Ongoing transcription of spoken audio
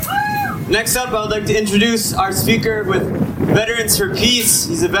Next up, I would like to introduce our speaker with Veterans for Peace.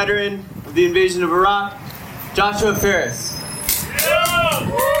 He's a veteran of the invasion of Iraq, Joshua Farris.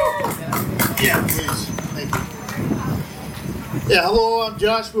 Yeah, please. Thank you. Yeah, hello, I'm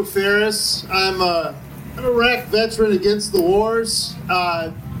Joshua Farris. I'm an Iraq veteran against the wars.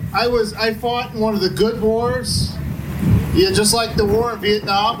 I fought in one of the good wars. Yeah, just like the war in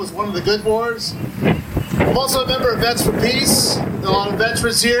Vietnam was one of the good wars. I'm also a member of Vets for Peace. There are a lot of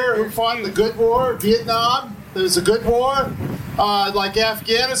veterans here who fought in the good war, Vietnam. It was a good war. Like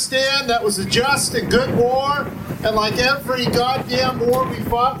Afghanistan, that was a just and good war. And like every goddamn war we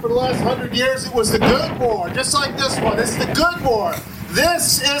fought for the last 100 years, it was the good war. Just like this one, it's the good war.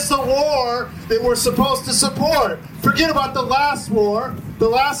 This is the war that we're supposed to support. Forget about the last war. The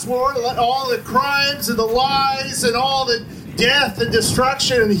last war, all the crimes and the lies and all the death and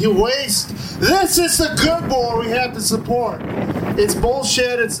destruction and waste. This is the good war we have to support. It's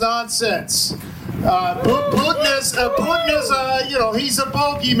bullshit. It's nonsense. Putin is, he's a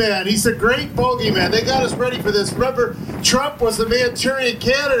bogeyman. He's a great bogeyman. They got us ready for this. Remember, Trump was the Manchurian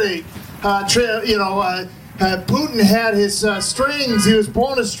candidate. Putin had his strings. He was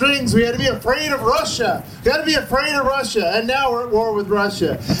pulling his strings. We had to be afraid of Russia. Got to be afraid of Russia. And now we're at war with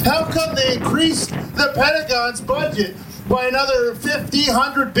Russia. How come they increased the Pentagon's budget by another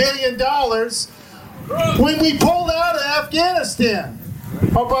 $100 billion when we pulled out of Afghanistan?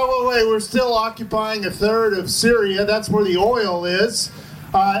 Oh, by the way, we're still occupying a third of Syria. That's where the oil is.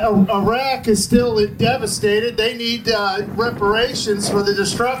 Iraq is still devastated. They need reparations for the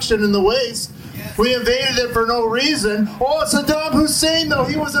destruction and the waste. We invaded it for no reason. Oh, Saddam Hussein, though,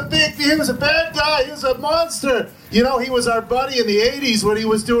 he was a bad guy. He was a monster. You know, he was our buddy in the 80s when he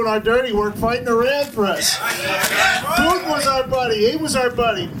was doing our dirty work fighting Iran for us. Putin was our buddy. He was our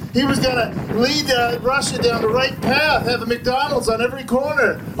buddy. He was going to lead Russia down the right path, have a McDonald's on every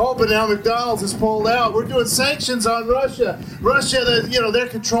corner. Oh, but now McDonald's is pulled out. We're doing sanctions on Russia. Russia, they're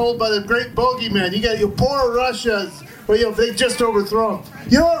controlled by the great bogeyman. You got your poor Russia. Well, they just overthrown.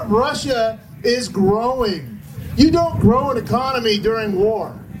 You know what? Russia is growing. You don't grow an economy during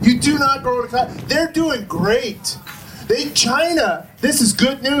war. You do not grow an economy. They're doing great. China, this is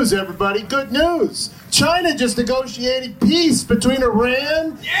good news, everybody. Good news. China just negotiated peace between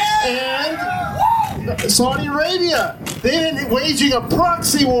Iran and Saudi Arabia. They've been waging a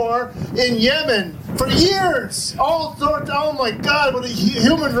proxy war in Yemen for years. Oh my God, what a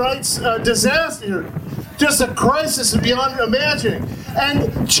human rights disaster. Just a crisis beyond imagining.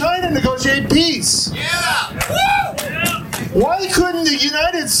 And China negotiated peace. Why couldn't the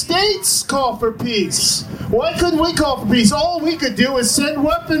United States call for peace? Why couldn't we call for peace? All we could do is send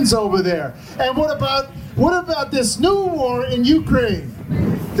weapons over there. And what about this new war in Ukraine?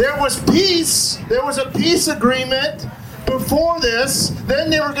 There was peace. There was a peace agreement before this. Then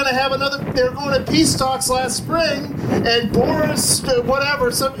they were going to have they were going to peace talks last spring, and Boris,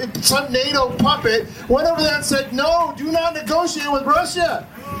 some NATO puppet, went over there and said, no, do not negotiate with Russia.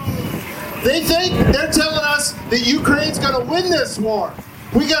 They're telling us that Ukraine's going to win this war.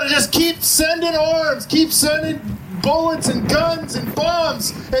 We got to just keep sending arms, keep sending bullets and guns and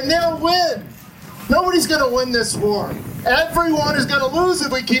bombs, and they'll win. Nobody's going to win this war. Everyone is going to lose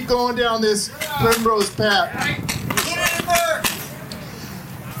if we keep going down this primrose path.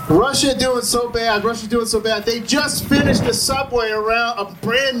 Russia's doing so bad. They just finished a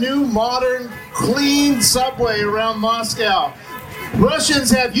brand new, modern, clean subway around Moscow. Russians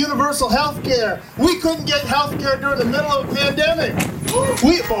have universal health care. We couldn't get health care during the middle of a pandemic.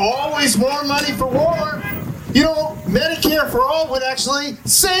 We always more money for war. You know, Medicare for all would actually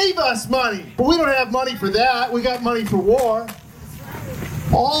save us money. But we don't have money for that. We got money for war.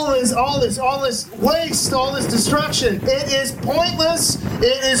 All this waste, all this destruction. It is pointless.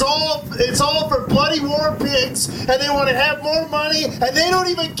 It's all for bloody war pigs, and they want to have more money, and they don't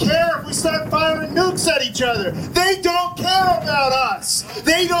even care if we start firing nukes at each other. They don't care about us.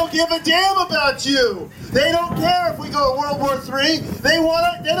 They don't give a damn about you. They don't care if we go to World War III. They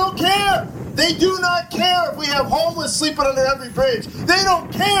don't care. They do not care if we have homeless sleeping under every bridge. They don't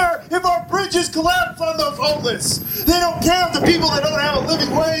care if our bridges collapse on those homeless. They don't care if the people that don't have a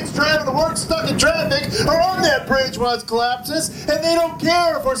living wage driving to work stuck in traffic are on that bridge while it collapses. And they don't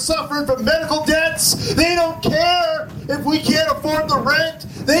care if we're suffering from medical debts. They don't care if we can't afford the rent.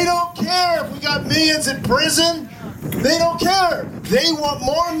 They don't care if we got millions in prison. They don't care. They want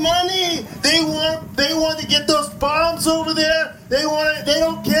more money. They want to get those bombs over there. They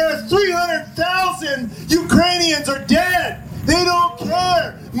don't care. 300,000 Ukrainians are dead. They don't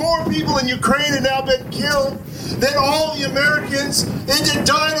care. More people in Ukraine have now been killed than all the Americans that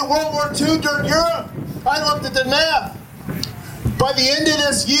died in World War II during Europe. I looked at the math. by the end of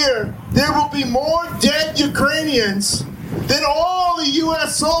this year, there will be more dead Ukrainians than all the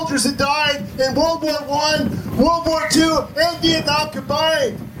U.S. soldiers that died in World War I, World War II, and Vietnam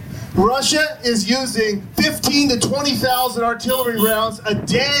combined. Russia is using 15 to 20,000 artillery rounds a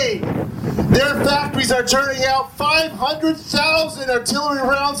day. Their factories are turning out 500,000 artillery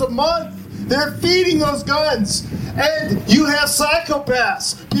rounds a month. They're feeding those guns. And you have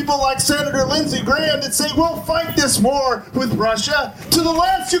psychopaths, people like Senator Lindsey Graham, that say, we'll fight this war with Russia to the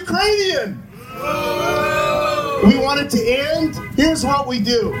last Ukrainian. We want it to end. Here's what we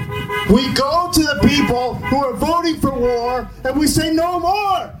do. We go to the people who are voting for war and we say, no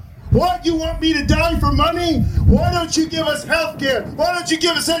more. What, you want me to die for money? Why don't you give us health care? Why don't you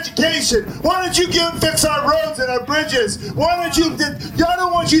give us education? Why don't you fix our roads and our bridges? Why don't you, I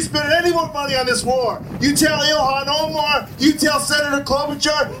don't want you spending any more money on this war. You tell Ilhan Omar, you tell Senator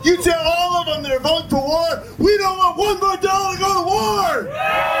Klobuchar, you tell all of them that are voting for war, we don't want $1 more to go to war.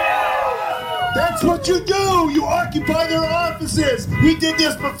 That's what you do. You occupy their offices. We did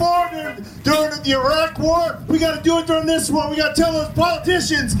this before during the Iraq war. We got to do it during this war. We got to tell those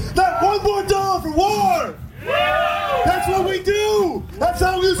politicians, not $1 more for war. That's what we do. That's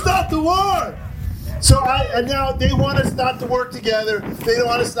how we stop the war. So and now they want us not to work together. They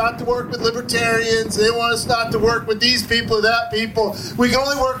want us not to work with libertarians. They want us not to work with these people or that people. We can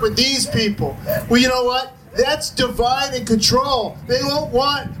only work with these people. Well, you know what? That's divide and control. They don't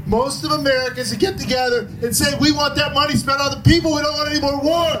want most of Americans to get together and say, we want that money spent on the people. We don't want any more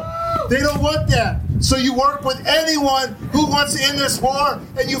war. They don't want that. So you work with anyone who wants to end this war,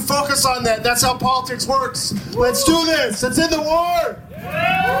 and you focus on that. That's how politics works. Let's do this. Let's end the war.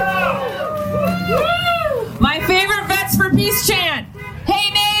 My favorite Vets for Peace chant. Hey,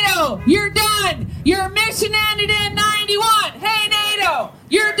 NATO, you're done. Your mission ended in 91. Hey, NATO,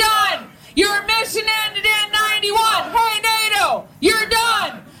 you're done. Your mission ended in 91. Hey, NATO, you're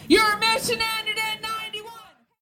done. Your mission ended